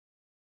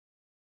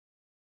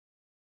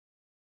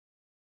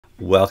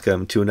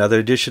Welcome to another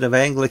edition of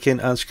Anglican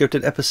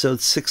Unscripted,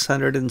 episode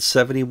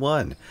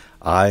 671.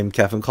 I'm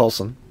Kevin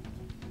Coulson.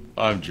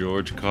 I'm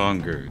George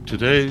Conger.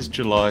 Today's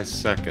July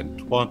 2nd,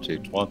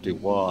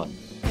 2021.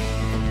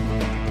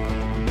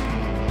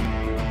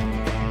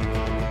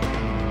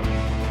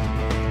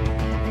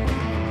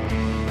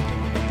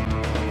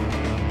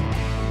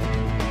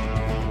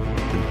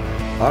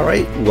 All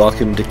right,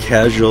 welcome to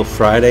Casual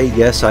Friday.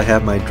 Yes, I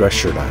have my dress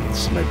shirt on.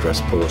 This is my dress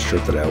polo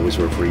shirt that I always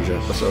wear for each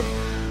episode.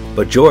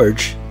 But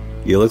George,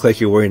 you look like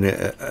you're wearing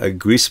a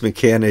grease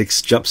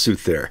mechanics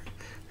jumpsuit there.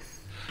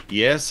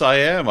 Yes, I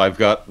am. I've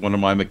got one of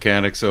my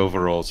mechanics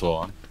overalls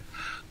on.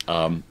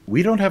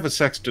 We don't have a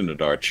sexton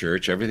at our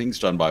church. Everything's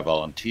done by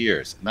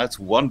volunteers. And that's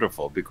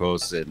wonderful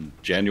because in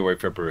January,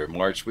 February,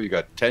 March, we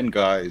got 10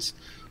 guys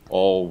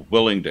all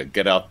willing to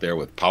get out there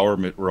with power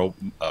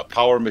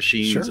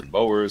machines and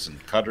mowers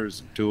and cutters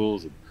and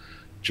tools. And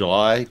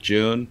July,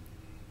 June,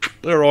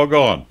 they're all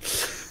gone.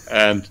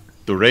 And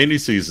the rainy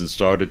season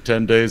started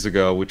 10 days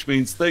ago, which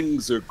means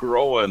things are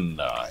growing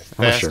as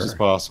fast as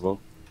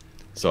possible.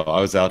 So I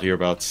was out here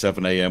about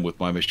 7 a.m. with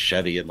my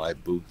machete and my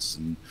boots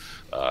and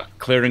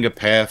clearing a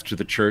path to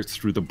the church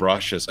through the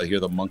brush as I hear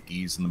the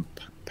monkeys and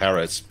the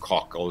parrots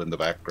cackle in the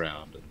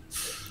background. And,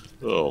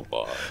 oh,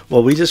 boy.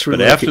 Well,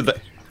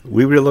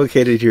 we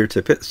relocated here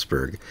to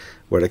Pittsburgh.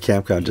 We're at a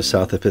campground just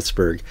south of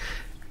Pittsburgh,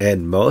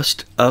 and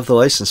most of the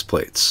license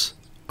plates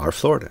are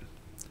Floridan.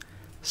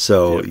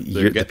 So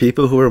the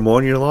people who are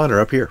mowing your lawn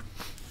are up here.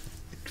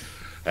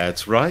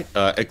 That's right.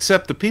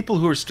 Except the people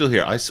who are still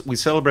here. We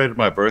celebrated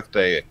my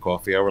birthday at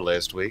coffee hour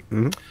last week,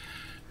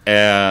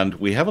 and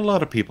we have a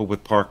lot of people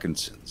with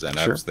Parkinson's. And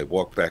as they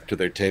walk back to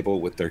their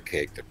table with their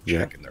cake, they're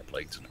checking their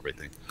plates and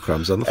everything.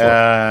 Crumbs on the floor.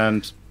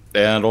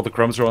 And all the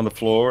crumbs are on the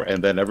floor,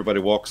 and then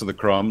everybody walks on the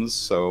crumbs.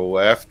 So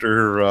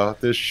after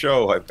this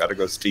show, I've got to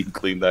go steam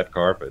clean that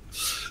carpet.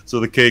 So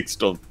the cake's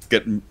still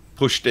getting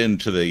pushed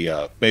into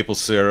the maple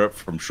syrup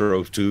from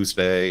Shrove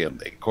Tuesday and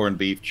the corned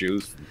beef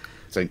juice from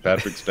St.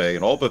 Patrick's Day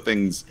and all the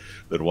things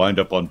that wind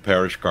up on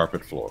parish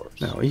carpet floors.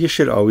 No, you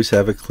should always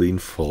have a clean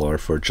floor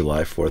for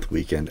July 4th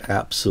weekend.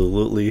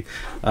 Absolutely.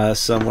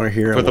 Somewhere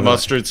here. For the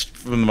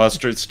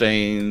mustard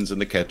stains and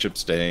the ketchup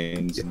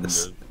stains.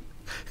 Yes.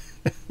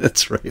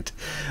 That's right.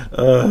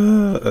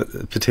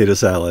 Potato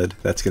salad.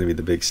 That's going to be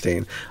the big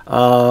stain.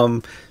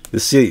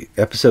 Let's see,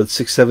 episode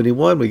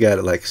 671. We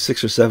got like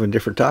 6 or 7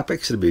 different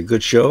topics. It'll be a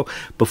good show.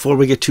 Before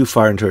we get too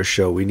far into our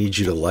show, we need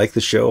you to like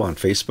the show on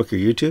Facebook or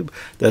YouTube.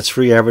 That's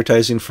free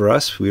advertising for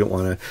us. We don't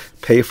want to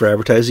pay for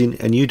advertising,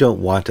 and you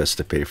don't want us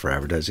to pay for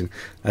advertising.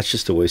 That's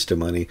just a waste of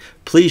money.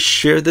 Please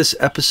share this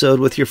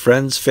episode with your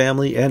friends,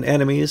 family, and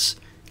enemies.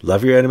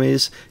 Love your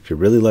enemies. If you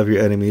really love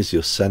your enemies,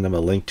 you'll send them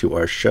a link to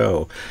our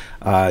show.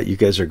 You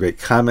guys are great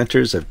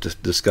commenters. I've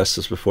discussed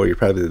this before. You're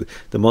probably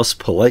the most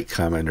polite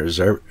commenters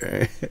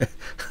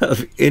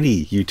of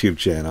any YouTube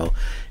channel.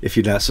 If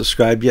you're not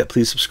subscribed yet,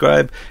 please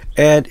subscribe.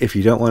 And if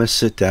you don't want to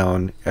sit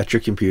down at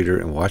your computer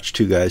and watch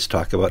two guys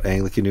talk about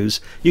Anglican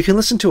news, you can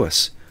listen to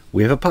us.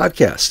 We have a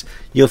podcast.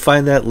 You'll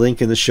find that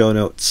link in the show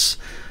notes.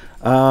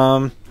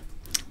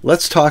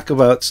 Let's talk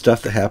about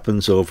stuff that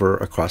happens over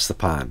across the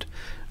pond.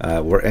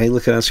 We're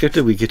Anglican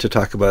Unscripted. We get to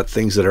talk about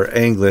things that are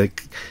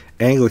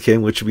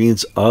Anglican, which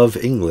means of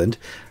England.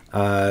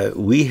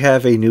 We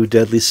have a new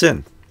deadly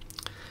sin.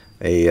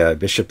 A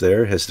bishop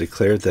there has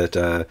declared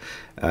that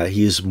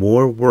he is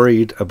more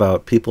worried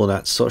about people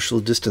not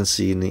social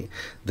distancing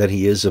than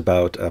he is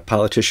about a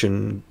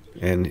politician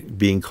and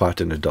being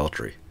caught in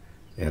adultery.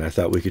 And I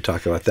thought we could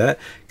talk about that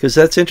because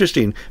that's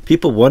interesting.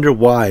 People wonder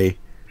why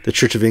the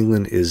Church of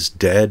England is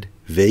dead,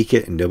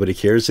 vacant, and nobody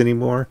cares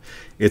anymore.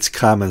 It's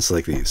comments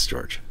like these,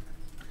 George.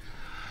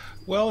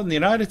 Well, in the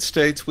United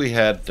States, we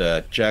had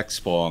Jack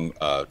Spong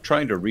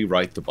trying to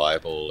rewrite the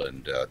Bible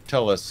and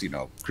tell us,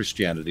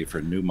 Christianity for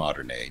a new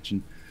modern age.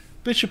 And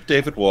Bishop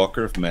David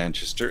Walker of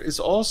Manchester is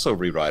also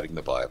rewriting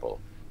the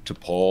Bible to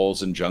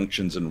Paul's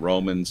injunctions in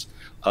Romans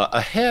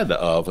ahead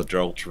of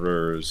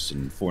adulterers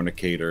and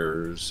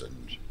fornicators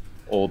and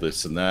all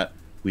this and that.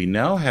 We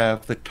now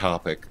have the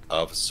topic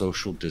of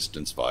social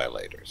distance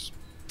violators.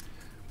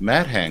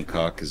 Matt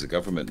Hancock is a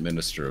government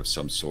minister of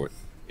some sort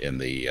in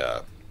the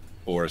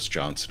Boris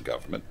Johnson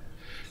government,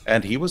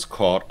 and he was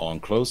caught on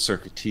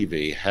closed-circuit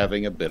TV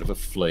having a bit of a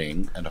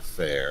fling, an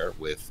affair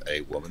with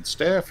a woman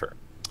staffer.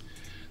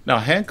 Now,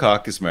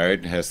 Hancock is married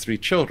and has 3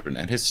 children,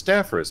 and his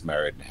staffer is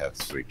married and has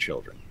 3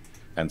 children.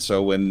 And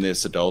so when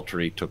this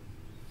adultery took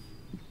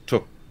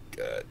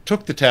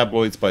the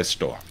tabloids by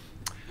storm,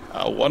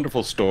 a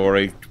wonderful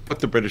story, what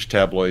the British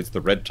tabloids,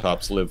 the red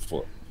tops, live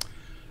for.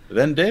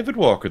 Then David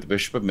Walker, the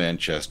Bishop of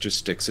Manchester,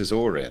 sticks his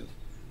oar in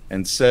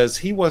and says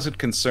he wasn't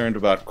concerned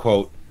about,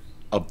 quote,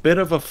 a bit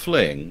of a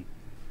fling.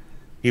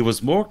 He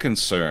was more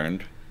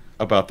concerned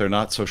about their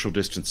not social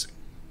distancing.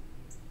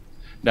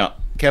 Now,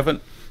 Kevin,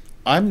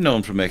 I'm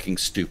known for making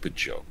stupid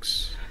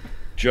jokes.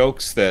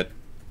 Jokes that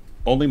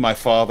only my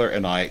father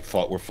and I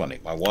thought were funny.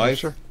 My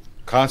wife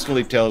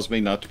constantly tells me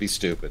not to be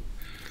stupid.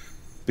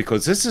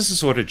 Because this is the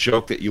sort of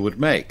joke that you would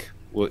make.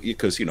 Well,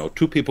 because,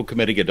 two people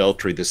committing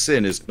adultery, the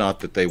sin is not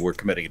that they were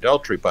committing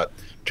adultery, but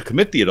to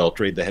commit the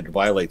adultery, they had to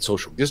violate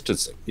social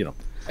distancing.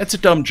 That's a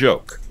dumb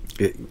joke.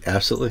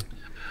 Absolutely.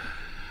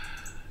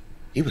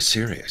 He was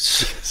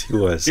serious. Yes, he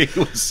was. He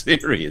was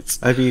serious.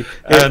 I mean,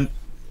 and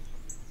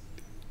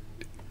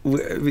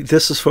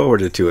this was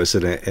forwarded to us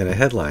in a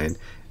headline,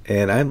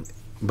 and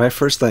my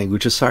first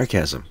language is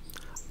sarcasm.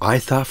 I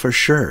thought for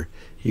sure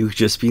he was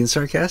just being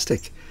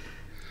sarcastic.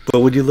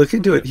 But when you look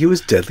into it, he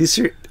was deadly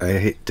serious. I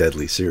hate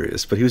deadly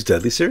serious, but he was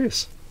deadly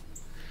serious.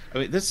 I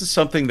mean, this is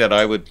something that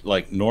I would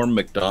like. Norm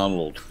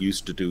Macdonald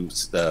used to do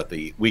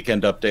the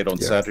Weekend Update on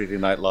Saturday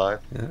Night Live.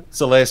 Yeah. It's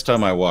the last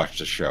time I watched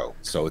the show,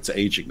 so it's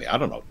aging me. I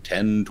don't know,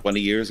 10, 20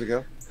 years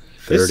ago?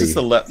 30. This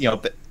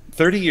is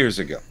 30 years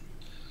ago.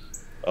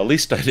 At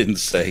least I didn't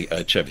say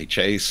Chevy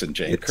Chase and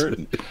Jane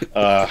Curtin.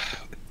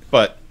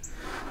 But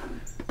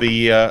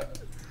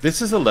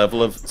this is a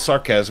level of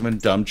sarcasm and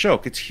dumb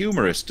joke. It's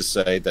humorous to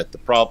say that the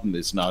problem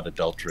is not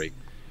adultery.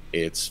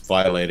 It's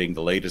violating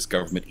the latest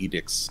government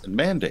edicts and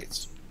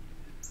mandates.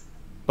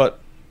 But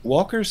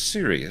Walker's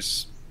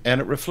serious,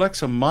 and it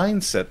reflects a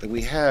mindset that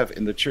we have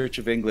in the Church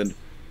of England.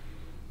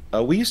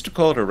 We used to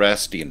call it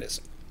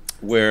Erastianism,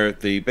 where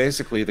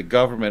basically the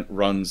government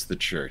runs the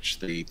church.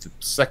 The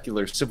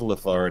secular civil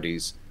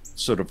authorities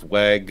sort of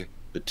wag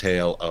the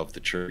tail of the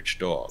church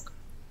dog.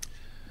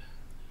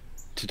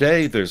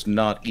 Today, there's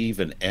not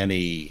even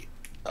any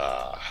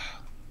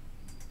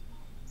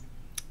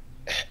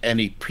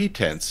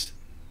pretense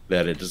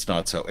that it is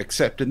not so,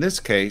 except in this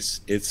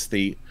case, it's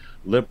the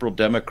Liberal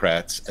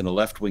Democrats and the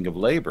left wing of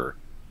Labour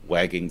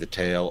wagging the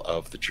tail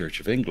of the Church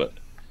of England,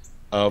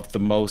 of the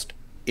most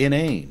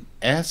inane,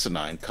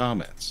 asinine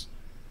comments.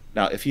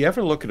 Now, if you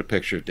ever look at a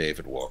picture of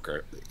David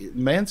Walker,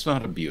 man's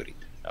not a beauty.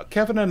 Now,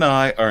 Kevin and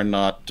I are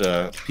not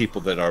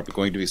people that are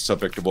going to be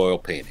subject of oil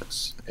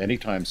paintings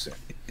anytime soon.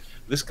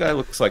 This guy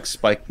looks like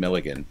Spike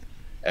Milligan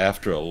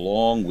after a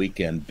long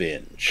weekend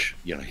binge.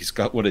 He's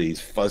got one of these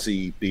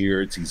fuzzy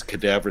beards. He's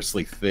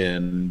cadaverously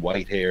thin,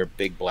 white hair,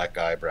 big black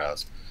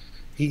eyebrows.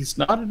 He's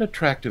not an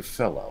attractive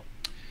fellow.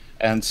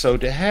 And so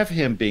to have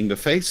him being the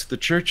face of the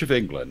Church of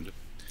England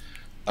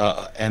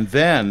and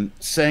then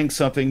saying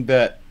something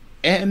that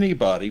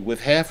anybody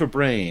with half a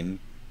brain,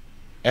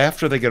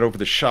 after they get over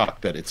the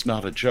shock that it's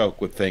not a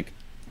joke, would think,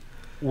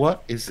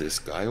 what is this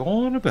guy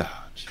on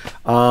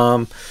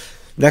about?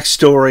 Next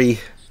story,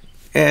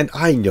 and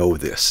I know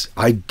this.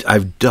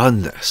 I've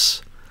done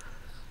this.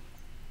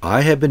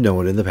 I have been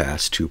known in the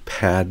past to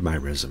pad my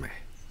resume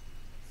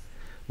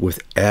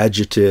with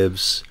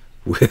adjectives,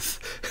 with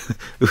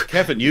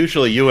Kevin,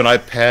 usually you and I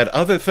pad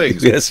other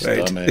things. Yes,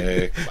 right.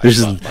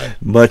 There's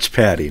much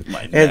padding,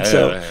 and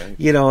so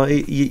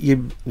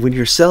you when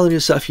you're selling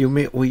yourself, you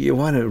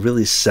want to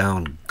really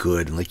sound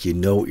good, like you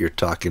know what you're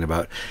talking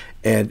about.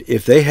 And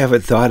if they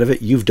haven't thought of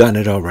it, you've done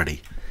it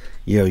already.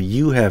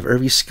 You have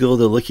every skill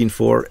they're looking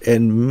for,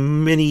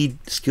 and many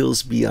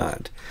skills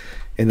beyond.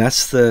 And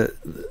that's the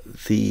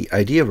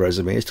idea of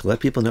resume, is to let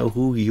people know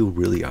who you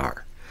really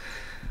are.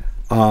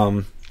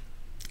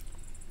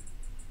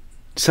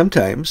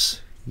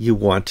 Sometimes you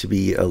want to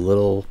be a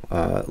little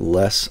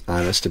less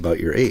honest about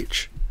your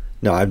age.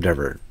 Now, I've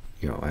never,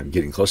 I'm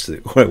getting close to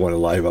what I want to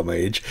lie about my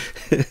age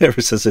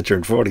ever since I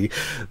turned 40.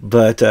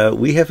 But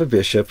we have a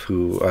bishop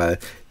who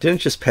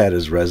didn't just pad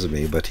his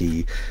resume, but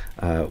he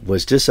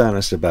was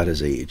dishonest about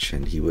his age.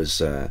 And he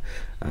was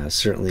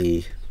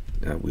certainly,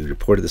 we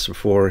reported this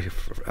before,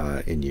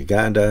 in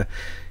Uganda.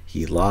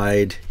 He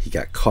lied, he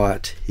got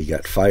caught, he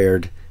got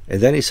fired.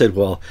 And then he said,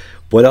 well,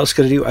 what else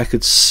could I do? I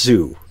could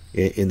sue.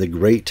 In the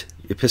great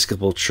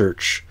Episcopal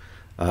Church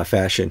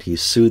fashion, he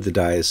sued the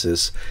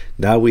diocese.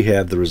 Now we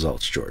have the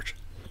results, George.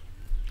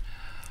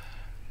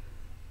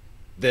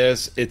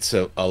 It's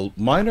a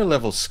minor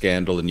level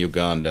scandal in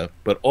Uganda,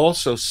 but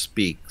also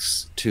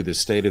speaks to the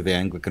state of the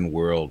Anglican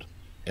world.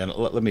 And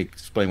let me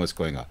explain what's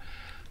going on.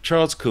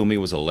 Charles Kumi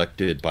was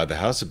elected by the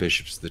House of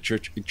Bishops of the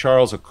Church.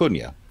 Charles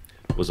Akunya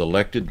was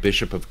elected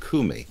Bishop of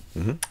Kumi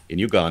in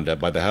Uganda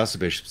by the House of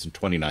Bishops in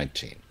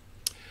 2019.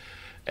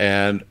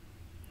 And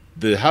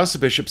the House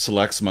of Bishops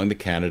selects among the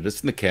candidates,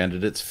 and the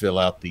candidates fill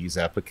out these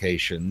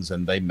applications,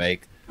 and they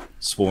make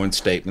sworn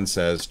statements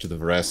as to the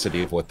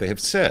veracity of what they have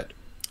said.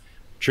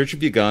 Church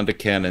of Uganda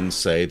canons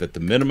say that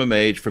the minimum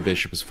age for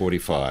bishop is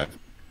 45.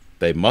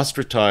 They must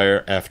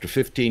retire after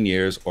 15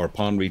 years or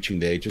upon reaching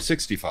the age of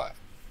 65.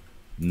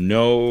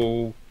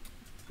 No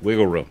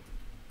wiggle room.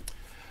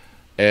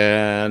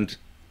 And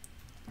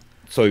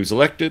so he was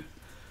elected.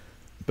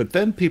 But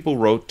then people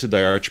wrote to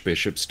the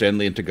Archbishop,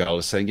 Stanley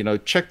Ntagala, saying,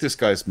 check this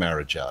guy's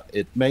marriage out.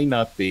 It may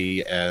not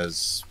be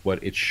as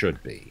what it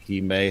should be.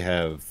 He may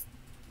have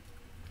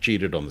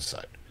cheated on the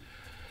side.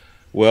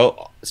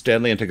 Well,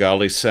 Stanley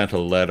Ntagala sent a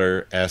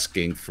letter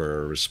asking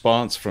for a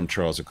response from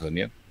Charles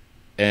Akunya.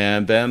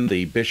 And then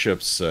the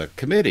bishop's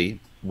committee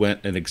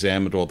went and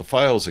examined all the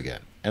files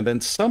again. And then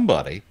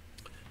somebody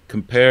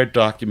compared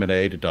document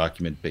A to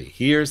document B.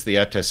 Here's the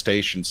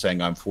attestation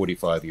saying I'm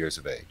 45 years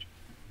of age.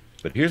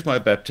 But here's my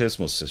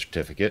baptismal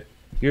certificate.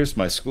 Here's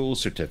my school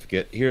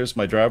certificate. Here's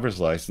my driver's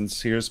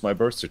license. Here's my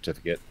birth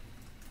certificate.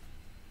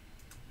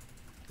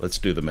 Let's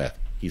do the math.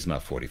 He's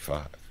not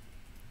 45.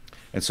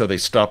 And so they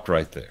stopped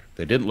right there.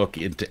 They didn't look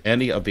into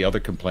any of the other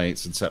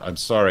complaints and said, I'm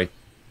sorry,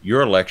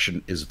 your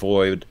election is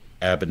void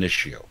ab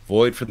initio,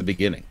 void from the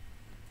beginning.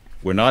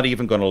 We're not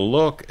even going to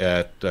look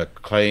at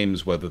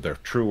claims, whether they're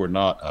true or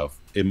not, of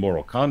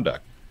immoral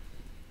conduct.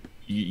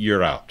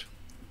 You're out.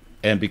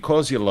 And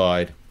because you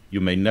lied,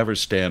 you may never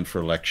stand for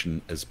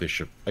election as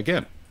bishop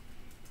again.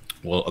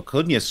 Well,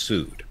 Acuna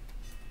sued.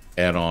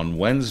 And on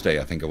Wednesday,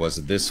 I think it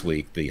was this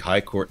week, the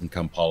High Court in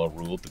Kampala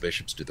ruled the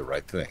bishops do the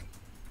right thing.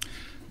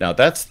 Now,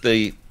 that's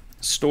the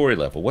story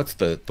level. What's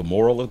the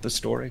moral of the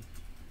story?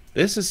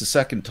 This is the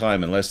second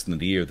time in less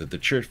than a year that the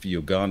Church of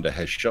Uganda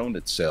has shown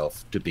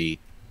itself to be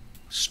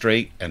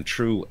straight and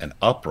true and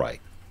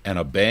upright and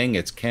obeying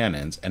its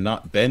canons and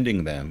not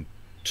bending them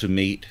to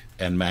meet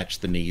and match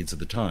the needs of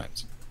the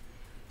times.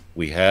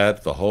 We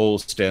had the whole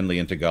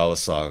Stanley Ntagala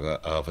saga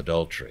of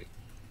adultery,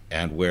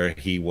 and where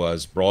he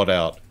was brought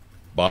out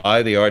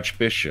by the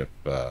Archbishop,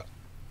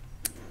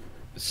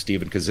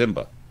 Stephen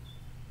Kazimba,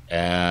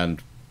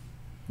 and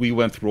we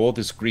went through all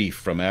this grief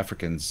from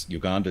Africans,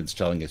 Ugandans,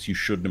 telling us you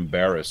shouldn't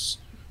embarrass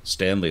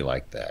Stanley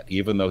like that.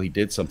 Even though he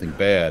did something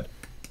bad,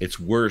 it's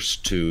worse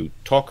to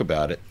talk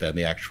about it than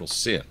the actual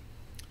sin.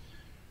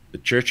 The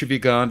Church of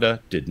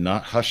Uganda did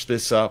not hush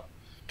this up,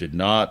 did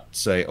not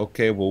say,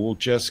 okay, well, we'll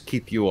just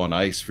keep you on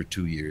ice for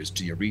 2 years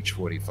till you reach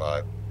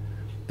 45.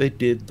 They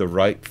did the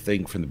right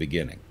thing from the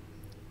beginning.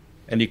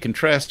 And you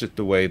contrast it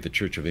the way the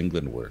Church of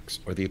England works,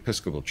 or the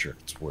Episcopal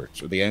Church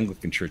works, or the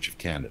Anglican Church of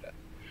Canada,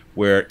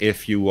 where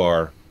if you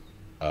are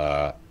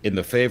in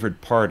the favored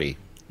party,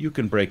 you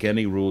can break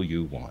any rule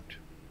you want.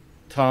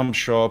 Tom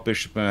Shaw,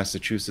 Bishop of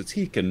Massachusetts,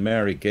 he can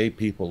marry gay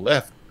people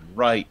left and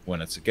right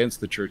when it's against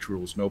the church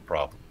rules, no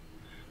problem.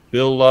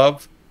 Bill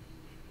Love,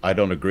 I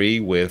don't agree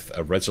with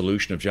a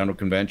resolution of General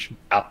Convention,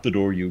 out the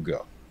door you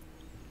go.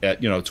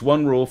 It's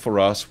one rule for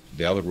us,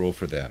 the other rule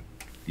for them.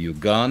 The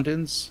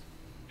Ugandans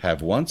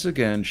have once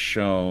again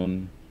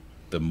shown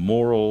the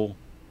moral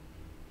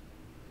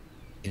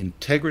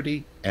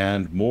integrity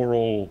and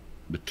moral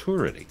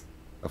maturity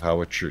of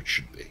how a church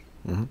should be.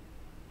 Mm-hmm.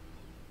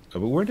 But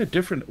we're in a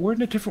different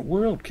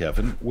world,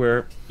 Kevin,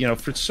 where,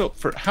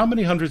 for how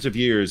many hundreds of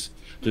years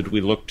did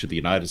we look to the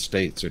United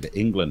States or to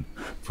England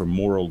for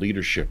moral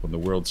leadership on the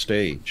world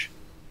stage?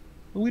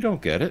 Well, we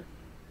don't get it.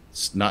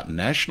 It's not in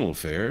national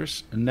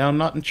affairs, and now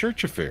not in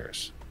church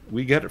affairs.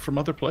 We get it from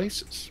other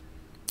places.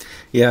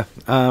 Yeah,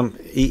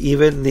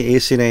 even the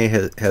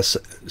ACNA has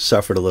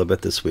suffered a little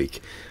bit this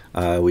week.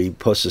 We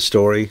posted a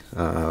story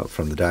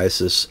from the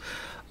Diocese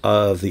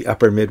of the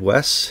Upper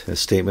Midwest, a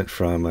statement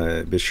from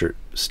Bishop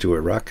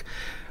Stuart Ruck,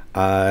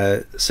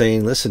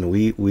 saying, listen,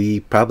 we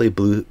probably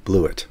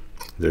blew it.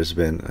 There's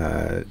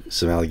been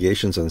some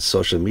allegations on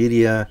social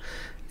media,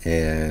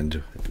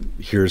 and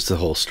here's the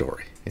whole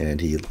story.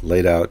 And he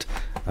laid out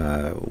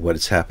what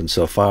has happened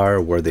so far,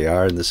 where they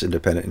are in this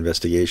independent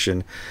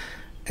investigation,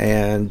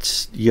 and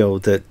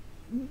that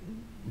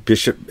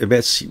Bishop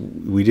admits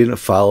we didn't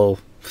follow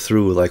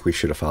through like we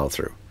should have followed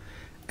through.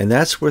 And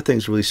that's where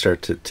things really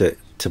start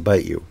to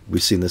bite you.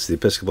 We've seen this in the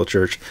Episcopal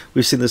Church.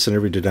 We've seen this in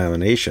every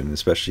denomination,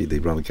 especially the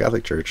Roman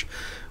Catholic Church,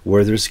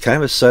 where there's kind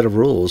of a set of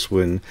rules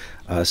when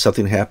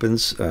something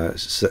happens,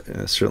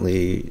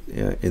 certainly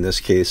in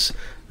this case,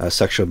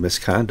 sexual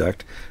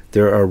misconduct.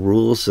 There are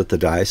rules that the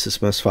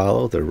diocese must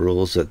follow. There are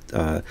rules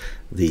that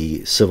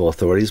the civil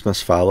authorities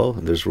must follow.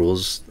 And there's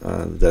rules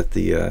that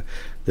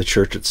the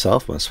church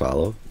itself must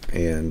follow.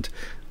 And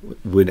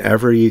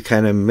whenever you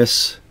kind of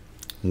miss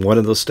one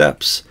of those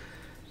steps,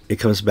 it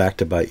comes back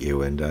to bite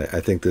you. And I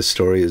think this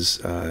story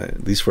is,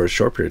 at least for a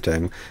short period of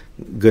time,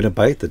 going to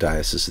bite the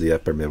Diocese of the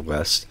Upper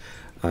Midwest,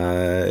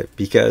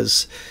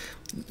 because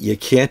you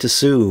can't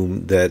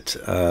assume that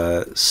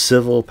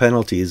civil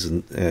penalties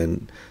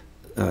and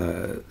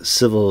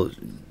civil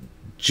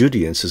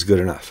judiance is good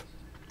enough.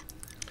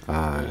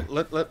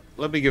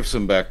 Let me give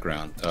some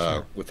background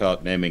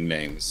without naming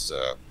names,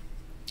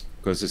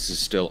 because this is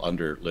still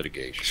under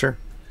litigation. Sure.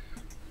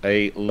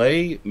 A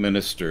lay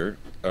minister,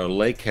 a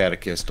lay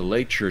catechist, a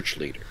lay church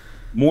leader,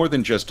 more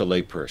than just a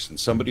lay person,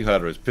 somebody who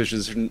had a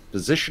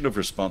position of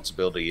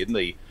responsibility in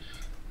the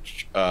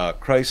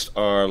Christ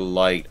Our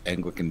Light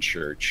Anglican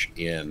Church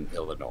in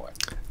Illinois.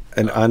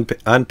 An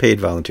unpaid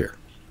volunteer.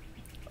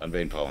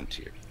 Unpaid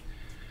volunteer.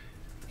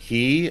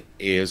 He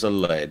is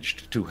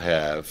alleged to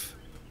have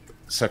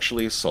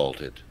sexually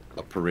assaulted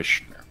a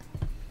parishioner.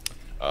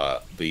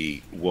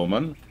 The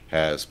woman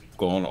has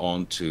gone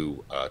on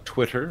to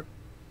Twitter,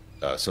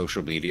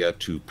 social media,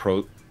 to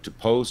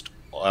post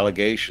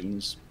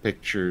allegations,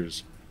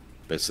 pictures,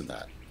 this and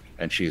that.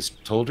 And she has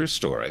told her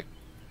story.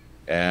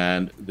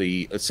 And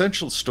the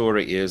essential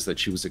story is that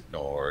she was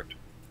ignored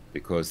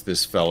because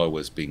this fellow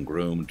was being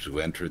groomed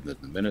to enter the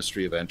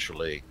ministry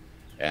eventually,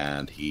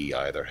 and he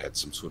either had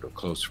some sort of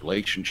close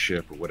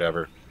relationship or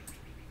whatever.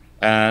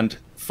 And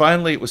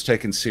finally, it was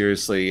taken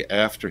seriously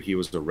after he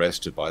was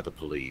arrested by the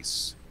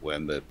police,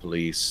 when the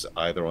police,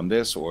 either on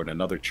this or in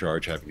another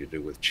charge having to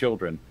do with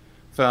children,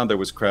 found there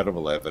was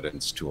credible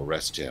evidence to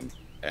arrest him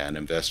and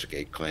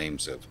investigate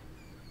claims of,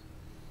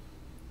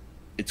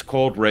 it's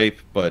called rape,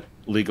 but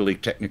legally,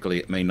 technically,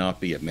 it may not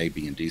be. It may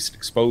be indecent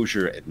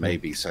exposure. It may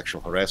be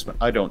sexual harassment.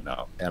 I don't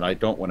know. And I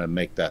don't want to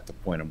make that the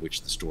point on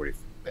which the story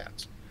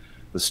ends.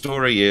 The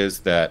story is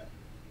that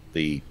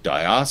the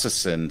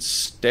diocesan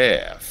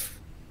staff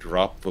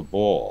dropped the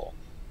ball,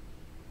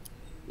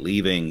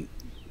 leaving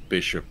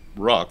Bishop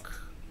Ruck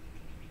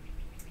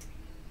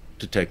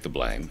to take the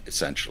blame,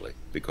 essentially,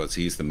 because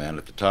he's the man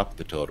at the top of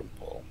the totem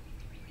pole.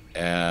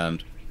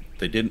 And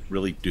they didn't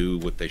really do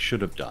what they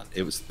should have done.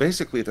 It was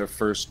basically their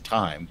first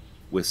time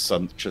with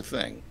such a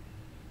thing.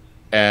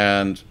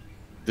 And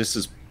they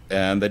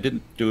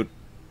didn't do it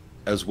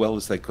as well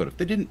as they could have.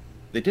 They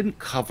didn't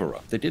cover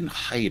up. They didn't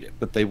hide it,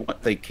 but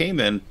they came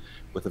in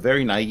with a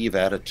very naive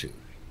attitude,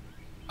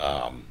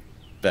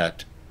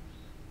 that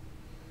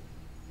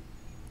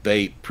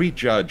they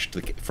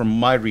prejudged from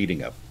my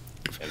reading of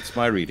it. And it's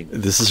my reading.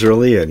 This is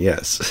early in,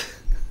 yes.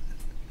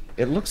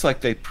 It looks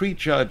like they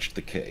prejudged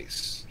the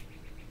case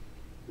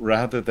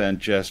rather than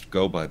just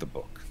go by the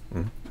book.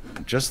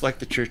 Mm-hmm. Just like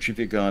the Church of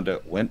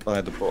Uganda went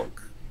by the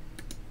book,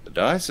 the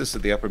Diocese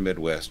of the Upper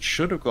Midwest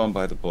should have gone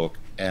by the book,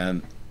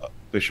 and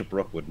Bishop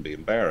Rook wouldn't be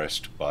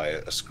embarrassed by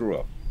a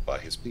screw-up by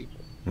his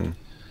people. Mm.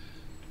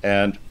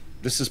 And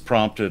this has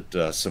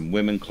prompted some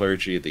women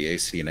clergy of the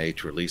ACNA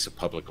to release a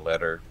public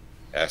letter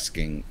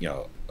asking,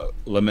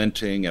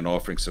 lamenting and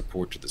offering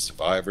support to the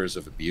survivors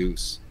of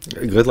abuse.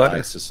 Good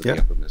letter.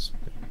 Yeah.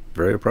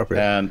 Very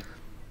appropriate. And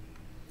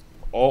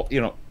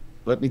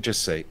let me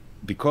just say,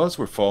 because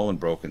we're fallen,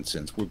 broken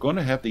sins, we're going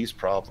to have these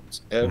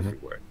problems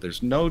everywhere. Mm-hmm.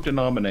 There's no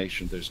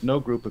denomination, there's no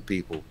group of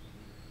people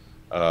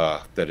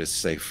that is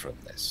safe from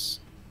this.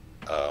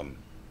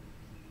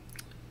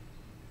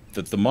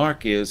 That the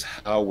mark is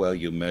how well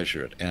you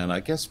measure it. And I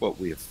guess what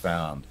we have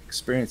found,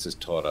 experience has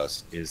taught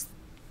us, is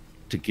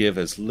to give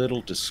as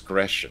little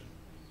discretion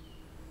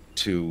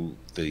to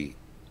the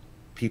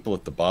people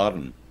at the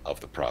bottom of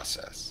the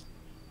process,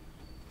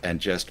 and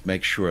just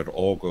make sure it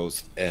all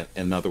goes,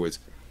 in other words,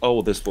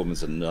 oh, this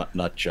woman's a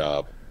nut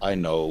job. I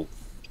know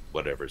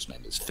whatever his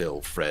name is,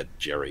 Phil, Fred,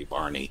 Jerry,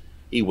 Barney,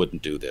 he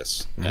wouldn't do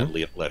this, and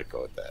let it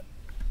go at that.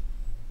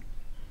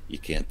 You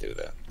can't do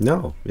that.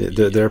 No,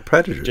 they're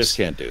predators. You just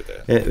can't do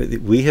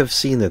that. We have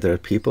seen that there are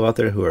people out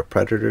there who are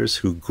predators,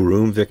 who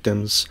groom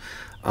victims,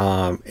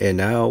 and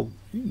now,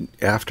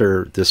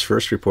 after this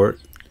first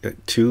report,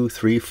 2,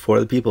 3, 4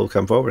 of the people have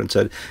come forward and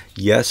said,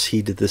 yes,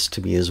 he did this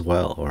to me as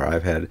well. Or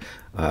I've had,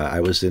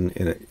 I was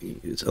a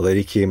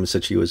lady came and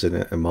said she was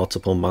in a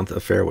multiple month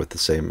affair with the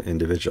same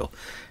individual.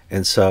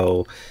 And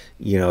so,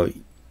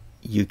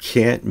 you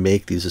can't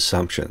make these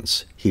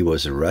assumptions. He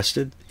was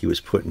arrested. He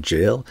was put in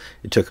jail.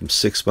 It took him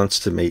 6 months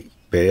to make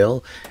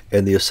bail.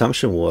 And the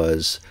assumption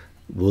was,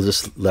 we'll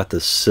just let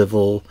the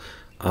civil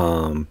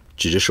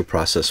judicial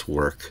process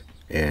work,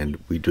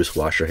 and we just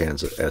wash our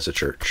hands as a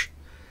church.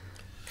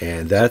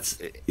 And that's,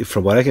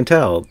 from what I can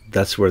tell,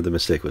 that's where the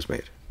mistake was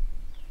made.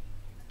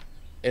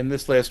 And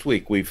this last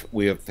week, we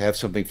have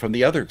something from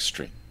the other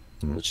extreme,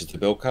 which is the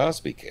Bill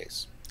Cosby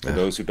case. For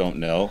those who don't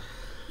know,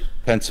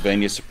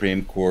 Pennsylvania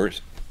Supreme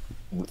Court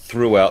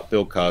threw out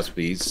Bill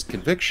Cosby's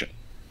conviction.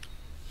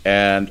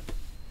 And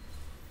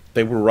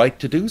they were right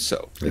to do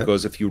so,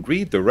 because if you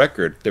read the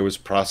record, there was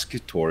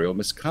prosecutorial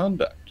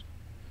misconduct.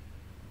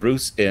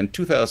 In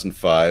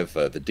 2005,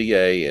 the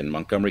DA in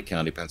Montgomery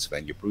County,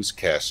 Pennsylvania, Bruce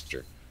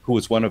Castor, who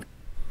was one of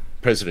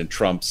President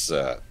Trump's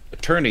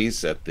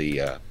attorneys at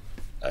the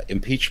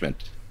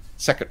impeachment,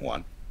 second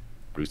one,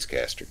 Bruce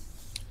Castor.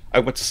 I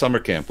went to summer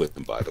camp with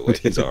him, by the way.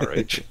 He's our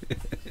age.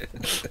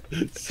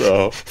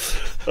 So,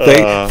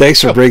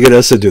 thanks for bringing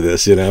us into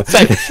this.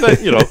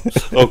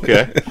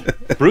 Okay.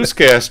 Bruce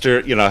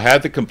Castor,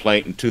 had the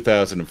complaint in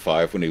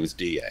 2005 when he was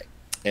DA,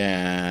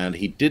 and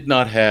he did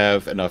not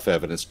have enough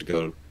evidence to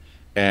go.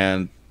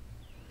 And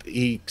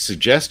he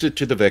suggested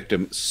to the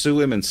victim, sue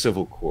him in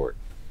civil court.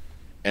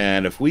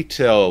 And if we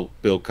tell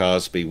Bill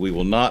Cosby we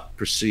will not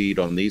proceed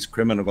on these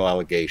criminal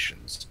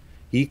allegations,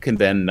 he can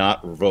then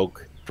not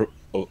invoke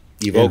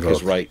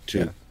his right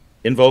to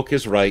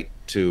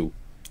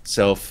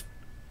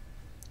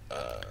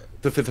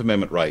the Fifth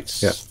Amendment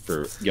rights.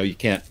 For you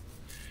can't.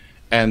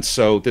 And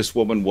so this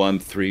woman won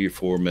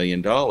 $3 or $4 million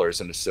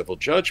in a civil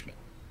judgment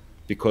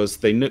because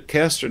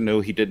Castor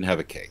knew he didn't have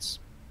a case.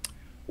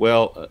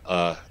 Well,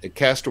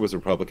 Castor was a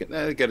Republican.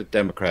 They get a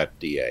Democrat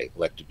DA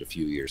elected a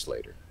few years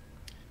later.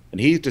 And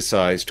he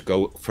decides to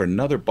go for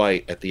another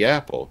bite at the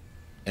apple,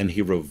 and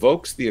he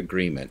revokes the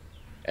agreement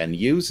and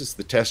uses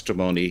the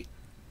testimony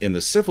in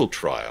the civil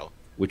trial,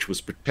 which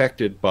was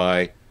protected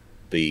by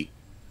the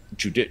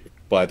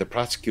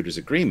prosecutor's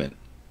agreement.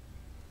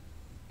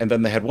 And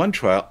then they had one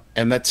trial,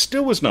 and that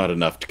still was not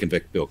enough to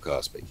convict Bill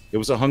Cosby. It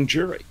was a hung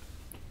jury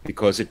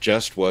because it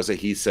just was a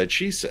he said,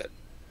 she said.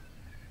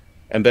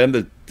 And then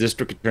the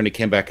district attorney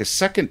came back a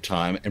second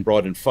time and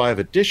brought in 5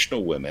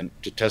 additional women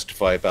to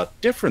testify about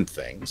different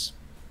things.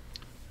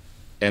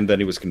 And then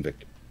he was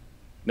convicted.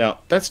 Now,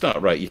 that's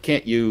not right. You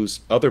can't use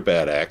other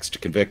bad acts to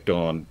convict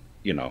on,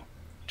 you know,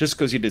 just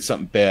because you did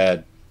something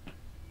bad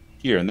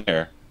here and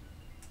there,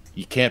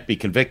 you can't be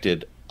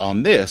convicted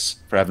on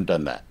this for having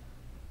done that.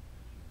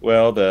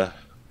 Well, the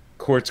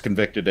courts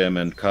convicted him,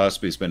 and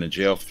Cosby's been in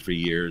jail for 3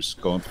 years,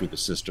 going through the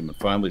system, and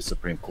finally the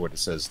Supreme Court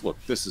says, look,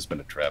 this has been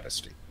a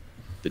travesty.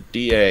 The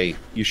DA,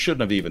 you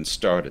shouldn't have even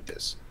started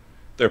this.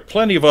 There are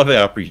plenty of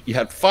other you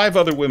had 5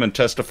 other women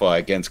testify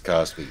against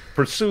Cosby.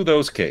 Pursue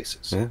those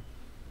cases.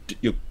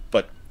 Yeah.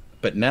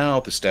 But now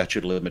the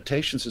statute of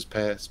limitations has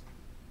passed.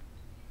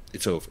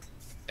 It's over.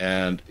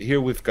 And here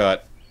we've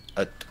got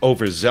an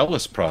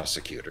overzealous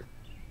prosecutor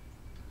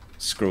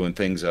screwing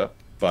things up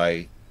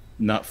by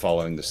not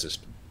following the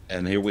system.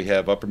 And here we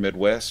have Upper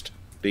Midwest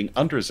being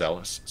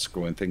underzealous,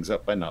 screwing things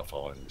up by not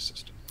following the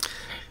system.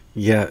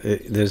 Yeah,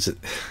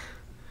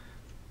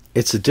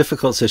 it's a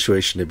difficult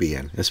situation to be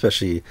in,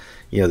 especially,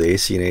 you know, the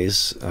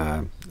ACNA's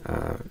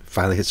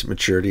finally hits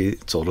maturity.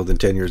 It's older than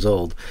 10 years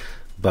old.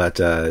 But,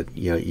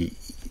 you know,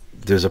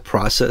 there's a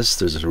process.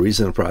 There's a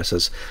reason a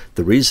process.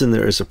 The reason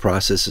there is a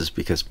process is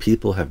because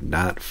people have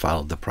not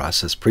followed the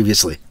process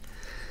previously.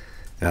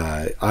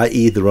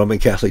 I.e. the Roman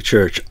Catholic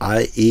Church,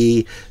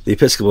 i.e. the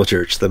Episcopal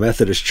Church, the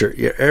Methodist Church.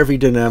 Every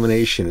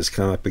denomination has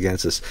come up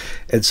against us.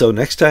 And so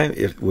next time,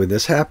 when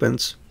this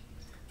happens,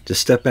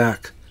 just step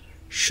back.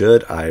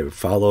 Should I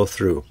follow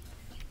through?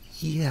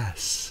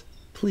 Yes.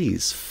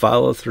 Please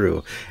follow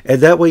through. And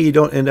that way you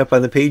don't end up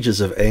on the pages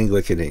of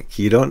Anglican Ink.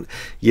 You don't,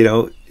 you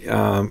know,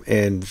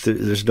 and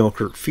there's no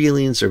hurt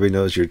feelings. Everybody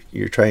knows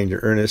you're trying your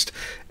earnest.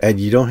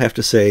 And you don't have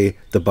to say,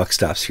 the buck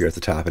stops here at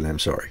the top and I'm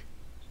sorry.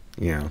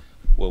 You know.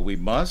 Well, we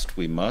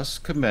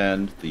must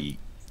commend the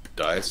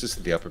Diocese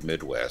of the Upper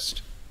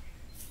Midwest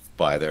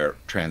by their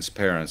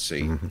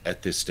transparency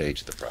at this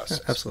stage of the process.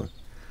 Yeah, absolutely.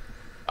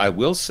 I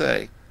will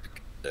say,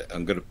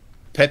 I'm going to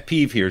pet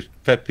peeve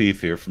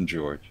here from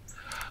George.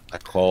 I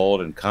called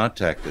and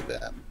contacted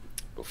them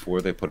before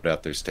they put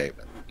out their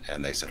statement,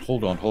 and they said,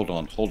 hold on,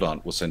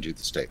 we'll send you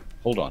the statement.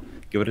 Hold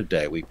on, give it a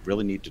day. We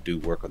really need to do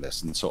work on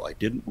this. And so I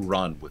didn't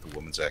run with the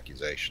woman's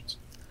accusations.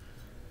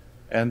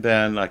 And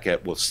then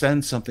we'll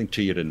send something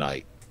to you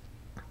tonight.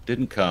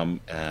 Didn't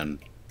come, and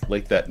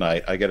late that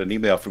night, I get an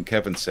email from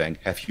Kevin saying,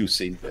 have you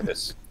seen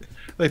this?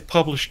 They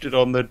published it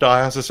on the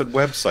diocesan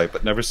website,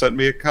 but never sent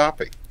me a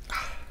copy.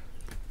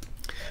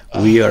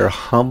 We are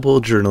humble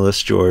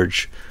journalists,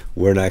 George.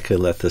 We're not going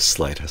to let this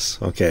slight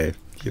us, okay?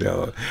 You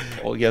know.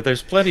 Well, yeah,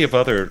 there's plenty of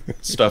other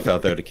stuff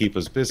out there to keep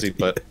us busy,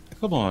 but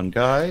come on,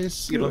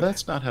 guys. You know,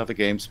 that's not how the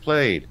game's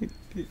played.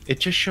 It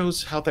just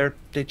shows how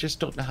they just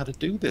don't know how to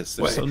do this.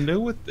 They're so new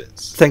with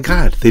this. Thank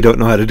God they don't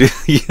know how to do.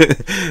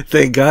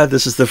 Thank God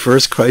this is the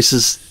first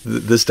crisis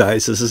this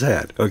diocese has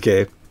had.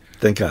 Okay,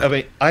 thank God.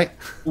 I mean,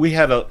 we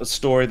had a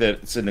story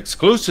that's an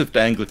exclusive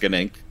to Anglican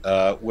Ink,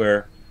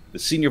 where the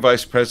senior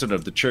vice president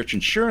of the church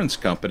insurance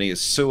company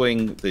is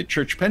suing the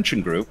church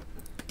pension group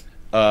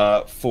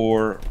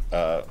for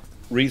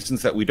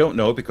reasons that we don't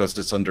know because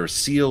it's under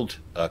sealed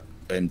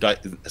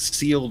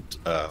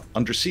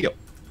under seal.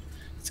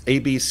 It's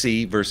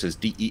ABC versus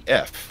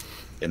DEF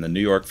in the New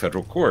York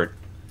federal court,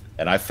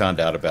 and I found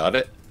out about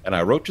it, and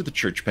I wrote to the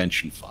church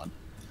pension fund,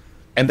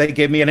 and they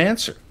gave me an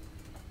answer,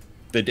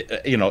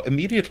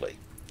 immediately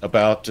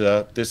about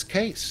this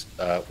case,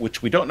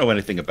 which we don't know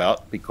anything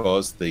about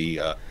because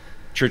the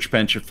church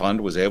pension fund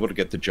was able to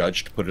get the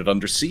judge to put it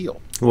under seal.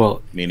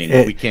 Well, meaning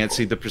we can't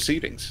see the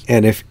proceedings.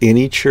 And if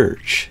any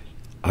church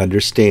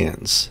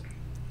understands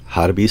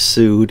how to be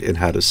sued and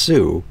how to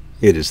sue,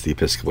 it is the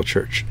Episcopal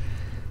Church.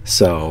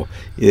 So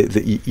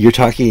you're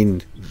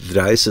talking the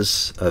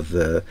diocese of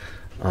the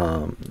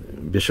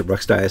Bishop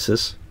Ruck's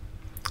diocese,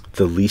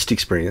 the least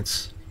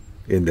experience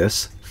in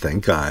this,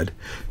 thank God,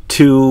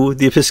 to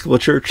the Episcopal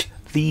Church,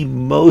 the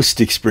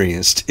most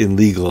experienced in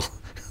legal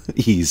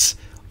ease.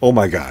 Oh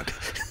my God.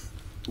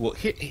 Well,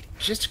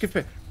 just to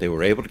compare, they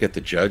were able to get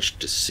the judge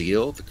to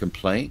seal the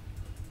complaint,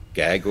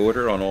 gag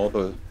order on all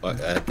the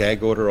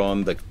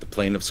the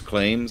plaintiff's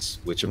claims,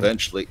 which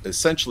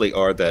essentially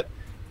are that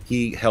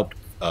he helped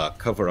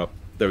cover up.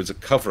 There was a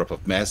cover up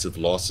of massive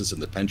losses in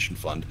the pension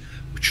fund,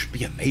 which should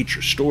be a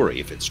major story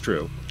if it's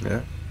true.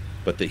 Yeah.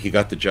 But the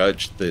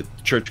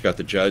church got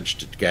the judge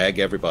to gag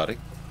everybody.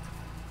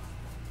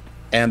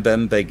 And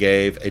then they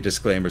gave a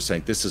disclaimer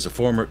saying this is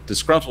a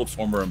disgruntled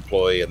former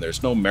employee, and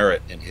there's no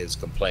merit in his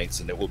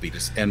complaints, and it will be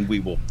and we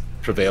will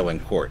prevail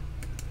in court.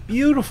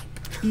 Beautiful,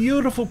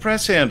 beautiful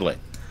press handling.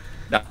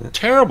 Now,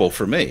 terrible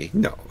for me.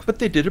 No, but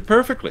they did it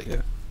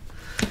perfectly.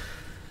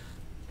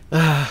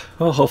 Yeah.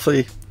 Well,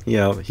 hopefully,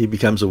 he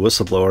becomes a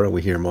whistleblower and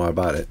we hear more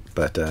about it.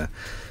 But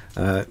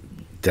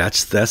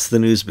that's the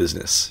news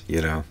business.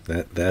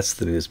 That's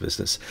the news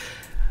business.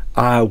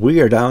 We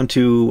are down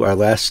to our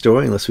last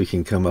story, unless we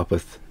can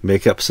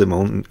make up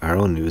our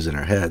own news in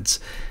our heads.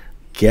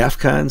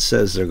 GAFCON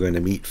says they're going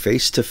to meet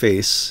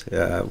face-to-face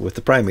with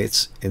the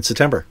primates in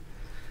September.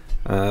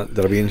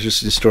 That'll be an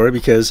interesting story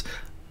because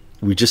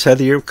we just had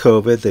the year of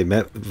COVID. They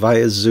met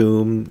via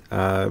Zoom,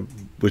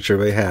 which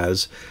everybody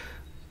has.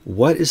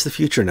 What is the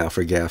future now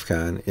for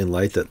GAFCON in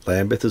light that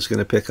Lambeth is going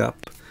to pick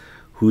up?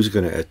 Who's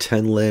going to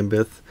attend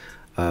Lambeth?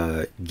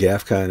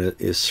 GAFCON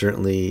is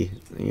certainly,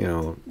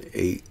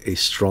 a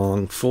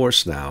strong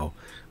force now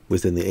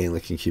within the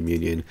Anglican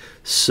Communion.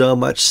 So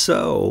much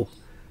so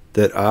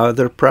that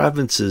other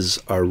provinces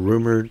are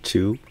rumored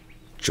to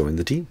join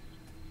the team.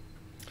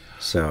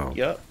 So,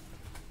 yep.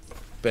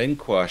 Ben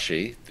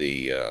Quashie,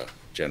 the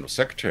General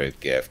Secretary of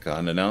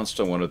GAFCON, announced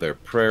on one of their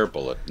prayer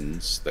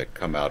bulletins that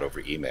come out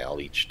over email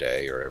each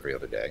day or every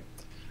other day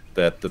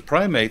that the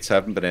primates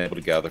haven't been able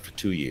to gather for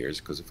 2 years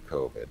because of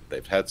COVID.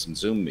 They've had some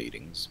Zoom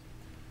meetings,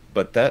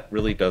 but that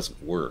really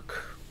doesn't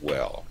work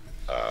well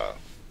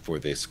for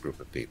this group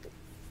of people.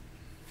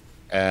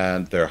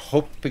 And they're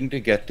hoping to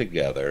get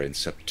together in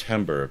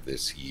September of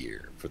this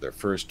year for their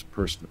first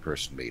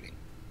person-to-person meeting.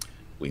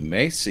 We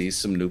may see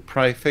some new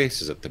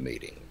faces at the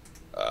meeting.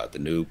 The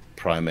new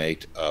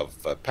primate of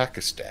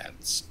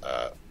Pakistan's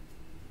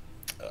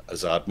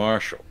Azad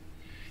Marshall.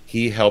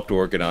 He helped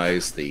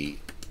organize the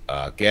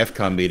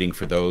GAFCON meeting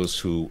for those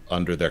who,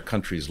 under their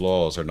country's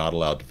laws, are not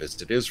allowed to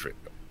visit Israel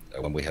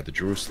when we had the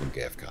Jerusalem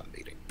GAFCON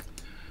meeting.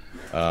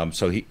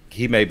 So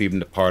he may be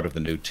even a part of the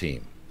new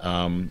team.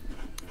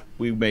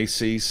 We may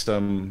see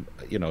some,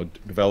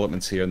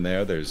 developments here and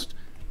there. There's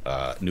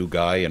a new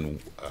guy in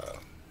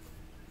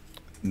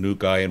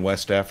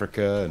West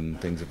Africa and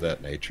things of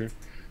that nature.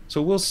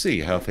 So we'll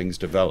see how things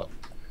develop.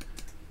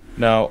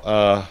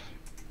 Now,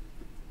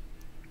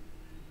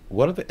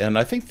 and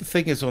I think the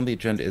thing is on the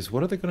agenda is,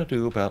 what are they going to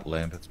do about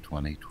Lambeth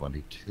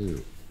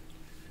 2022?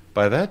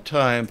 By that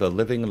time, the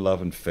Living in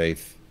Love and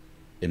Faith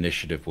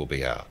initiative will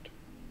be out.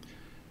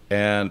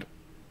 And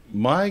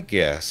my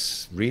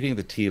guess, reading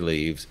the tea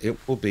leaves, it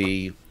will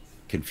be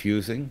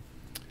confusing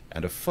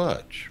and a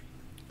fudge.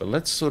 But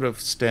let's sort of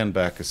stand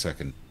back a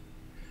second.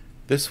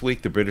 This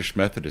week, the British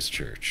Methodist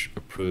Church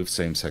approved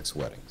same-sex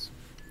weddings.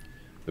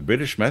 The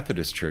British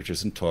Methodist Church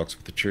is in talks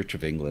with the Church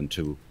of England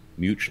to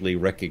mutually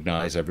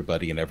recognize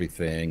everybody and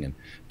everything, and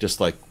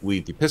just like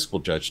the Episcopal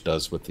Judge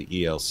does with the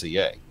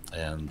ELCA,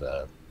 and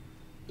the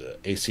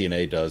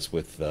ACNA does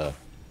with,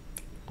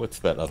 what's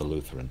that other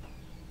Lutheran?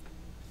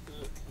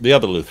 The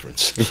other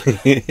Lutherans.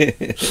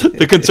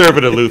 The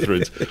conservative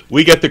Lutherans.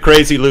 We get the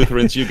crazy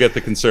Lutherans, you get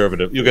the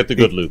conservative, you get the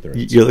good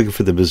Lutherans. You're looking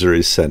for the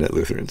Missouri Senate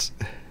Lutherans.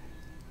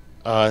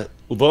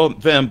 Well,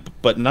 them,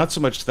 but not so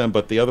much them,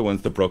 but the other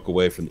ones that broke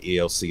away from the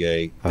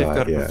ELCA. They've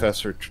got a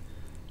professor.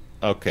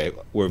 Okay,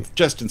 we've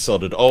just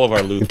insulted all of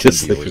our Lutheran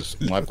viewers.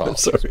 My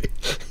apologies. Sorry.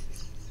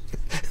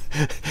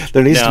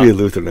 There needs to be a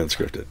Lutheran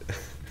Unscripted.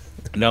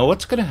 Now,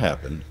 what's going to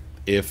happen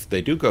if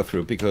they do go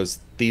through? Because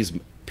these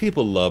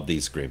people love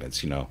these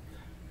agreements.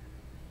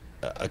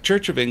 A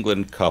Church of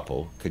England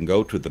couple can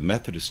go to the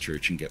Methodist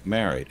Church and get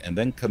married, and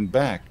then come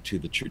back to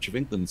the Church of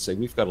England and say,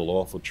 "We've got a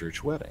lawful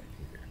church wedding."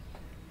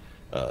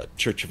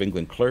 Church of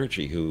England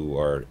clergy who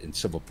are in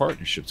civil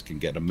partnerships can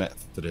get a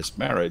Methodist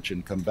marriage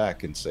and come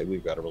back and say,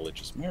 "We've got a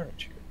religious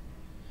marriage here."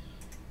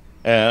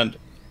 And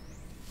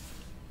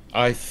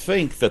I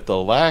think that the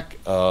lack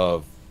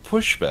of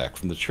pushback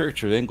from the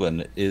Church of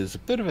England is a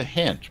bit of a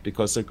hint,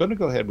 because they're going to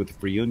go ahead with the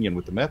reunion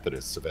with the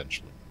Methodists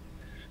eventually.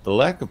 The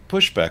lack of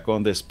pushback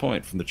on this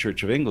point from the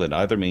Church of England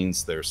either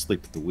means they're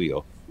asleep at the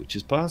wheel, which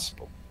is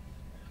possible,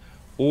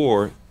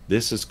 or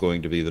this is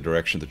going to be the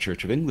direction the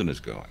Church of England is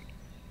going.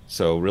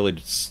 So really,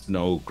 it's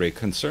no great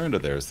concern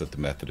of theirs that the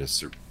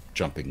Methodists are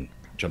jumping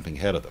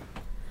ahead of them.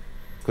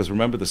 Because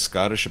remember, the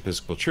Scottish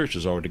Episcopal Church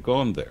has already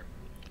gone there.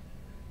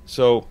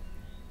 So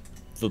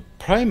the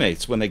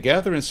primates, when they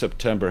gather in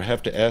September,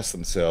 have to ask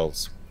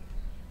themselves,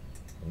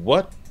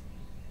 what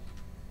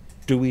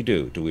do we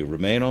do? Do we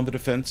remain on the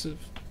defensive?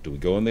 Do we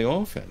go on the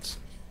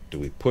offensive? Do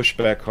we push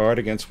back hard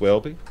against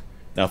Welby?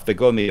 Now, if they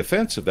go on the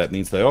offensive, that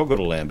means they all go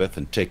to Lambeth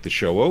and take the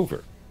show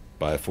over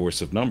by a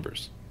force of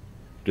numbers.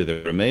 Do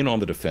they remain on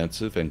the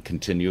defensive and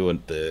continue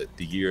in the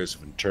years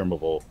of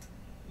interminable,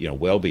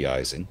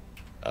 Welbyizing,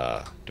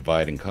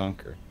 divide and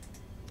conquer?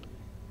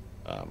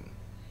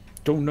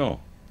 Don't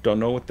know. Don't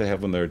know what they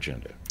have on their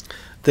agenda.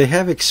 They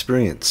have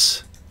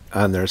experience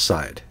on their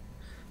side.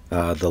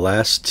 The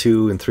last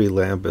 2 and 3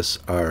 Lambeths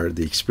are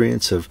the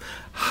experience of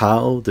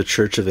how the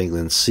Church of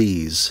England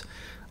sees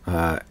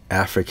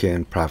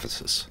African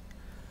provinces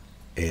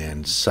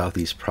and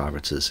Southeast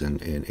provinces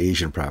and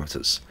Asian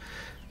provinces.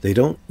 They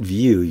don't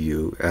view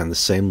you on the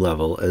same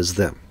level as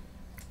them.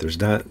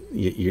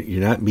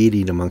 You're not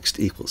meeting amongst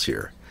equals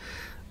here.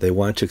 They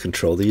want to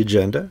control the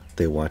agenda.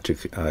 They want to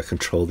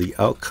control the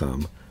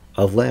outcome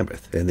of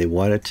Lambeth, and they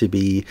want it to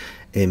be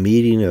a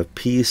meeting of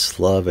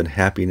peace, love, and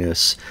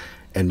happiness,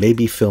 and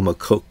maybe film a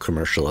Coke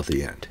commercial at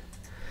the end.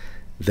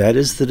 That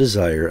is the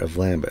desire of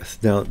Lambeth.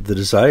 Now, the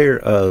desire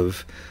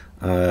of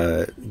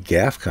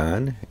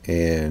GAFCON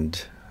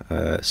and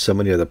so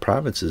many other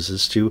provinces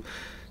is to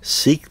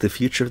seek the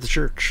future of the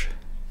church,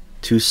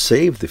 to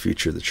save the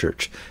future of the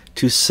church,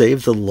 to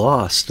save the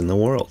lost in the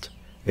world.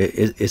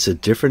 It's a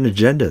different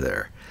agenda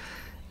there.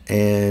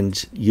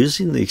 And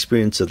using the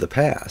experience of the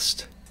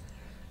past,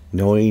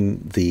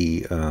 knowing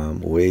the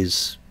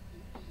ways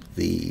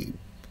the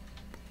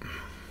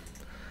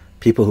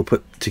people who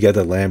put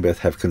together Lambeth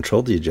have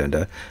controlled the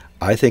agenda,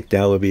 I think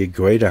now would be a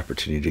great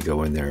opportunity to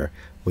go in there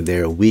when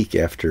they're a week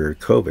after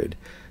COVID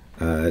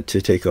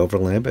to take over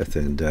Lambeth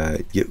and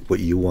get what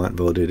you want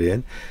voted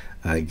in,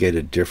 get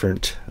a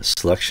different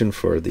selection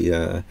for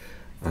the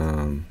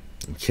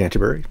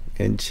Canterbury,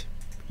 and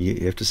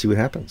you have to see what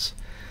happens.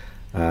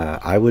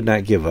 I would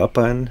not give up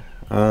on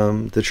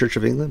the Church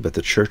of England, but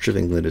the Church of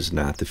England is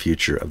not the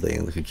future of the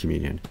Anglican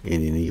Communion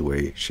in any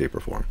way, shape, or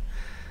form.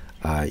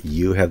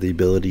 You have the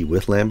ability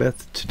with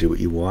Lambeth to do what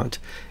you want.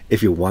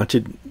 If you want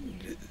to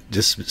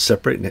just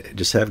separate and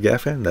just have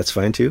GAFCON, that's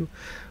fine too.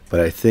 But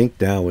I think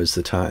now is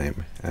the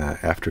time,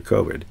 after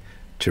COVID,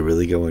 to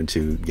really go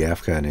into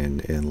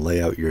GAFCON and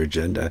lay out your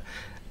agenda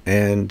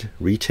and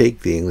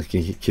retake the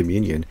Anglican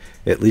Communion,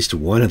 at least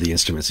one of the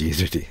instruments of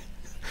unity.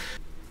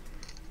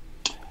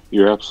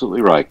 You're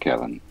absolutely right,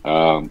 Kevin.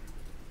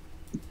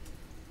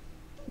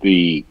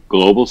 The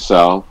Global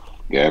South,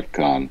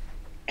 GAFCON,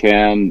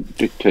 can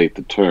dictate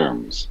the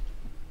terms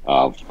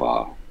of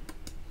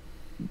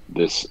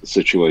this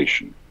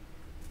situation,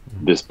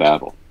 this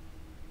battle,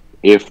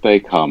 if they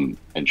come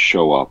and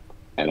show up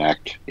and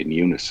act in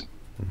unison.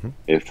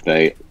 If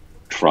they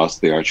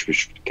trust the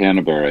Archbishop of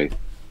Canterbury,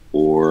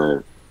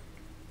 or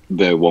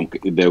they won't,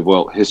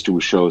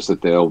 history shows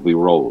that they'll be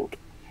rolled.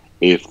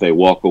 If they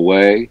walk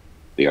away,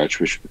 the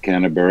Archbishop of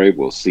Canterbury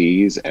will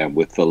seize and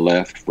with the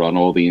left run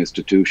all the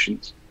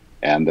institutions,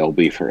 and they'll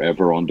be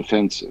forever on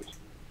defensive.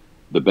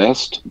 The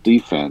best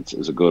defense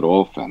is a good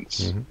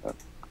offense.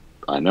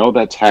 I know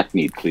that's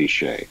hackneyed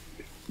cliche,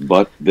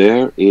 but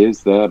there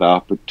is that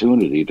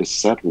opportunity to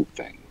settle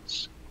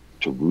things,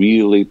 to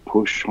really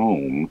push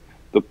home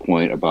the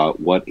point about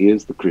what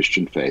is the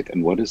Christian faith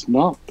and what is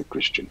not the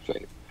Christian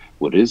faith.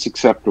 What is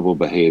acceptable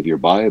behavior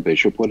by a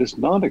bishop, what is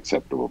not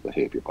acceptable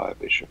behavior by a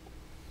bishop.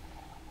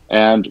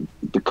 And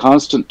the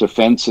constant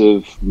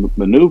defensive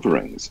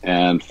maneuverings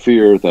and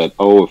fear that,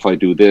 oh, if I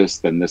do this,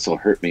 then this will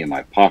hurt me in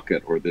my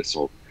pocket, or this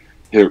will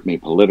hurt me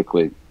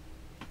politically.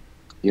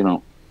 You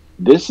know,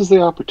 this is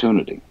the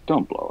opportunity.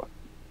 Don't blow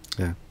it.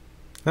 Yeah.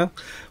 Well,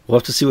 we'll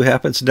have to see what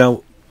happens.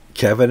 Now,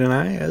 Kevin and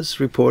I, as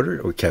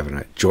reporter, or Kevin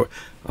and I, George,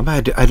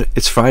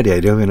 it's Friday, I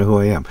don't even know who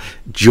I am.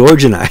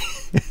 George and I,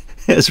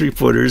 as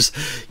reporters,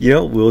 you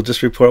know, we'll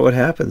just report what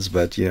happens.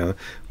 But, you know,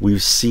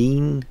 we've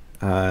seen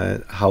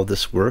how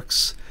this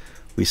works.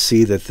 We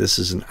see that this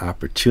is an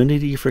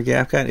opportunity for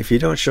GAFCON. If you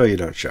don't show, you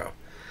don't show.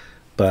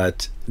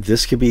 But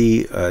this could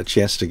be a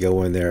chance to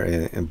go in there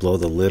and blow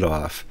the lid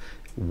off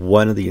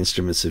one of the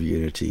instruments of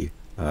unity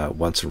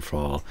once and for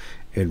all,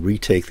 and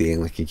retake the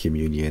Anglican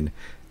Communion,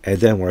 and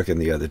then work on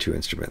the other two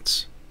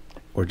instruments,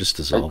 or just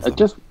dissolve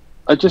them.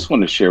 I just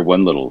want to share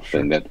one little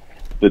thing, that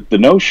the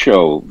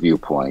no-show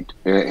viewpoint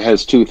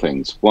has two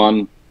things.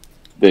 One,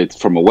 that's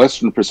from a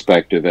Western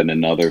perspective, and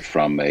another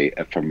from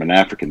an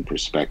African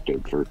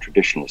perspective, or a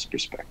traditionalist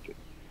perspective.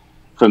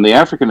 From the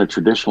African or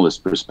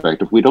traditionalist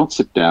perspective, we don't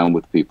sit down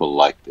with people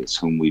like this,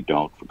 whom we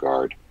don't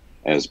regard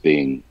as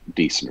being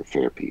decent or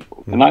fair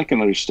people. And I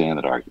can understand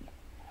that argument.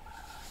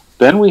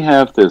 Then we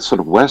have the sort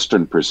of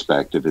Western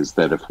perspective, is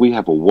that if we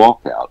have a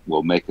walkout,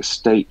 we'll make a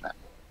statement,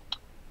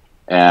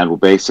 and we'll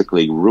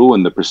basically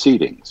ruin the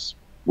proceedings.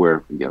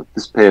 Where, you know,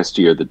 this past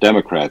year, the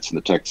Democrats in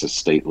the Texas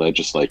state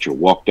legislature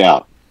walked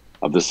out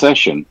of the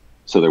session,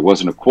 so there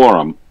wasn't a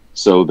quorum,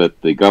 so that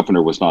the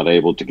governor was not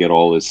able to get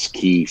all his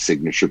key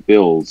signature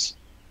bills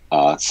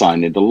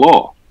signed into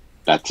law.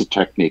 That's a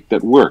technique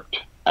that worked.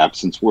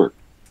 Absence worked.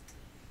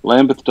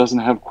 Lambeth doesn't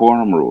have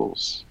quorum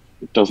rules.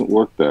 It doesn't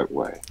work that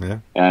way. Yeah.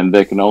 And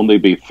there can only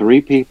be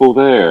 3 people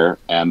there,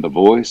 and the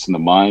voice and the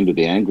mind of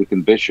the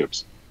Anglican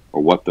bishops are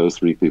what those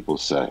 3 people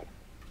say.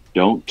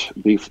 Don't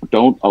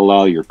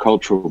allow your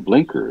cultural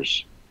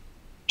blinkers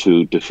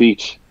to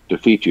defeat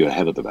you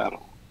ahead of the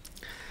battle.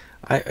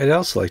 I'd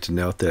also like to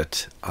note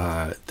that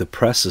the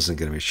press isn't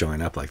going to be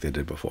showing up like they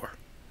did before.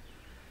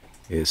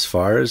 As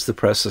far as the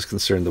press is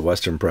concerned, the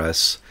Western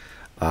press,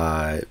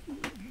 the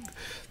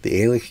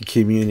Anglican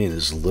Communion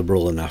is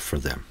liberal enough for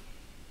them.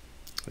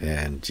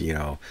 And, you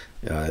know,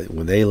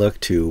 when they look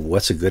to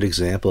what's a good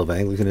example of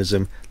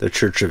Anglicanism, the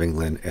Church of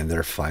England, and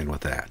they're fine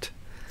with that.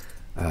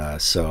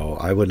 So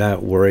I would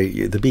not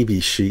worry. The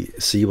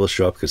BBC will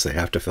show up because they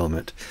have to film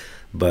it.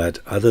 But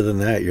other than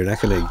that, you're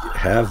not going to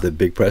have the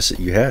big press that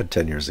you had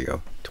 10 years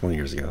ago, 20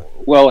 years ago.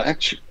 Well,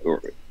 actually,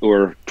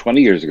 or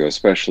 20 years ago,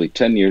 especially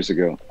 10 years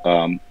ago.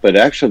 But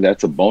actually,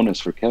 that's a bonus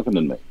for Kevin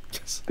and me.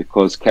 Yes.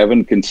 Because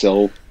Kevin can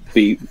sell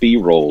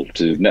B-roll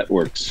to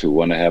networks who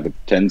want to have a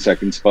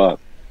 10-second spot.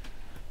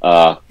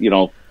 You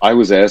know, I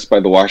was asked by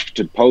the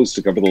Washington Post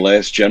to cover the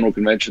last General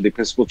Convention of the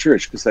Episcopal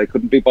Church because they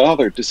couldn't be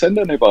bothered to send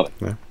anybody.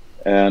 Yeah.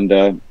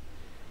 And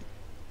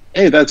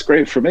hey, that's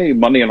great for me,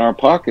 money in our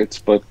pockets,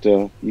 but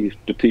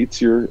it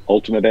defeats your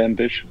ultimate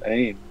ambition,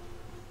 aim.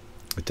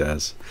 It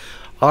does.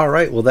 All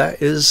right, well,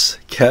 that is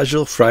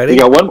Casual Friday. We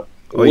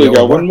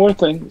got one more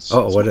thing.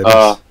 Oh, what it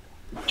is?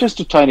 Just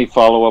a tiny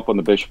follow-up on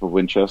the Bishop of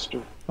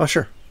Winchester. Oh,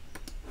 sure.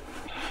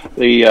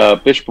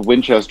 The Bishop of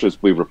Winchester,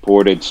 as we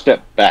reported,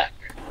 stepped back,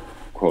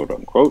 quote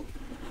unquote,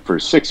 for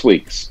 6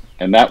 weeks,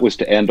 and that was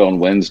to end on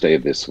Wednesday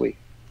of this week.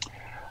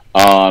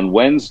 On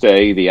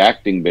Wednesday, the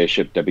acting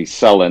bishop, Debbie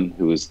Sullen,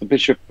 who is the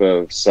Bishop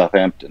of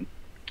Southampton,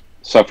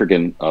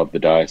 suffragan of the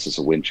Diocese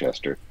of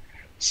Winchester,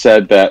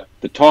 said that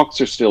the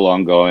talks are still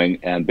ongoing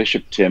and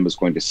Bishop Tim is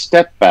going to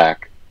step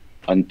back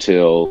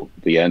until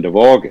the end of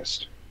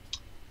August.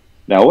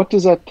 Now, what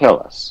does that tell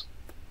us?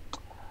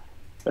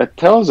 That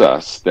tells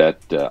us that,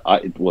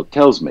 it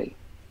tells me,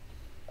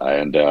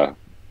 and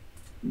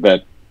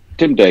that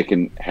Tim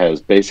Dakin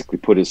has basically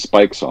put his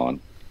spikes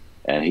on,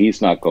 and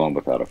he's not going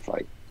without a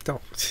fight.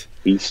 Don't.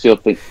 He still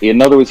thinks,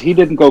 in other words, he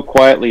didn't go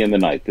quietly in the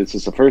night. This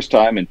is the first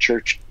time in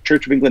Church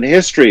of England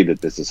history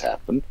that this has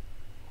happened.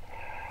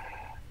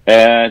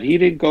 And he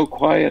didn't go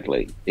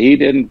quietly. He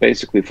didn't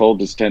basically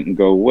fold his tent and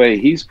go away.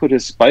 He's put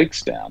his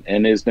spikes down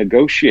and is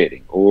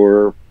negotiating,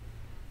 or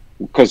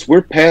because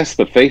we're past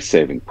the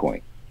face-saving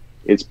point.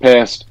 It's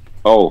past,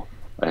 oh,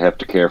 I have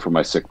to care for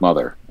my sick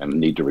mother and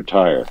need to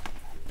retire.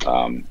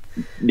 All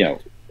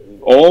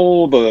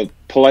the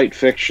polite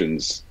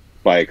fictions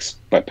by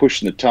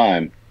pushing the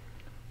time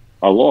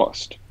are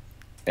lost.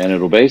 And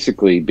it'll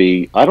basically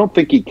be, I don't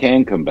think he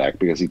can come back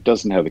because he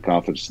doesn't have the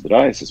confidence of the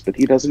diocese, but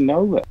he doesn't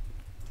know that.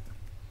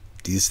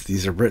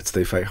 These are Brits.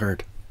 They fight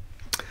hard.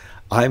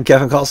 I'm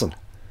Kevin Carlson.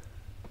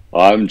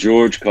 I'm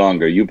George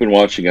Conger. You've been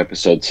watching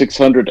episode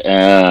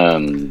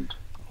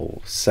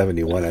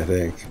 671, I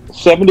think.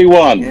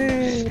 71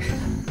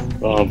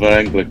 of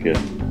Anglican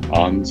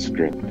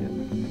Unscripted.